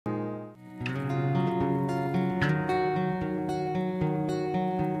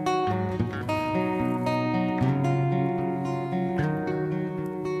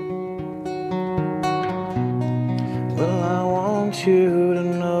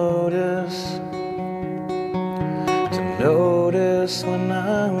this when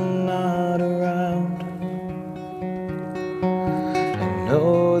I'm not around. I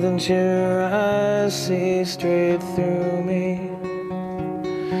know that your eyes see straight through me,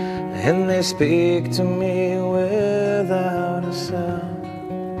 and they speak to me without a sound.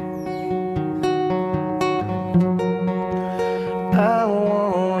 I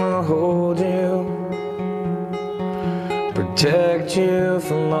wanna hold you, protect you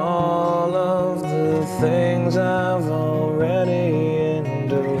from all of the things I've already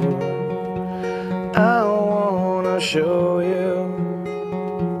endured. I wanna show you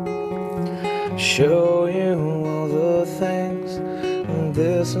all the things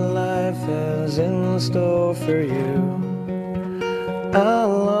this life has in store for you.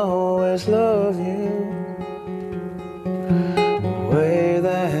 I'll always love you the way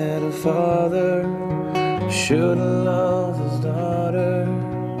that a father should love his daughter.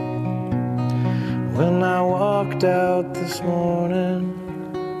 When I walked out this morning,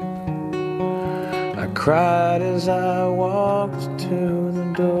 I cried as I walked to the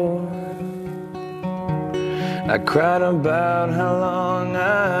door. I cried about how long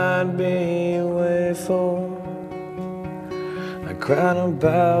I'd be away for. I cried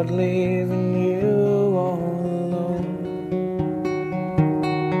about leaving you all alone.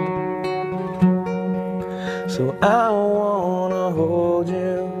 So I wanna hold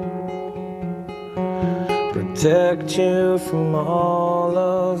you, protect you from all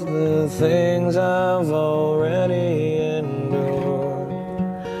of the things I've already endured.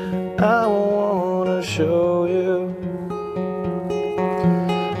 I wanna show you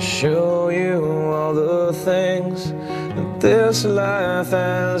all the things that this life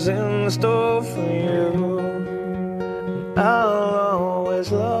has in store for you. I'll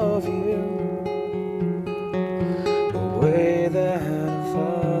always love you the way that a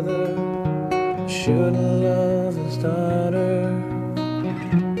father should love his daughter.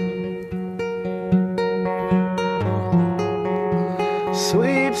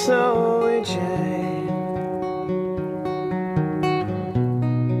 Sweet Zoe Jane,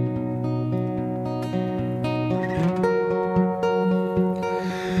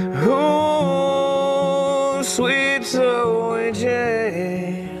 oh, sweet Zoe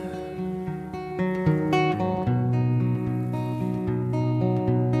Jane.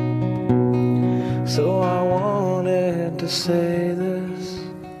 So I wanted to say this,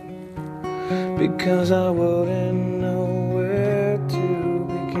 because I wouldn't know where to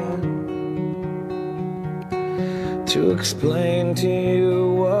begin to explain to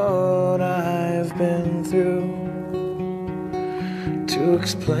you what I've been through, to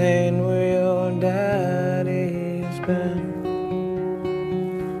explain where your daddy's been.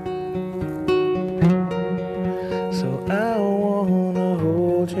 So I wanna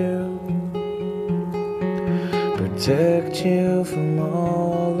hold you, protect you from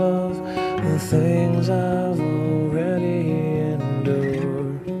all of the things I've already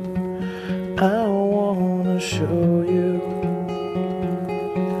endured. I wanna show you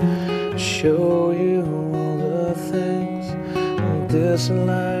all the things this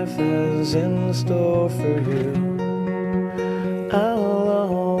life has in store for you. I'll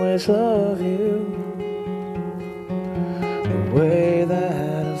always love you the way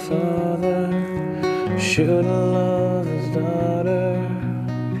that a father should love his daughter.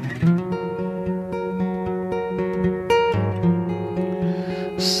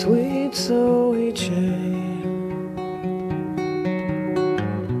 Sweet Zoe Jane.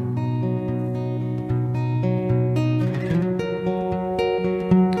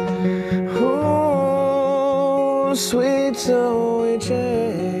 Oh, sweet Zoe Jane.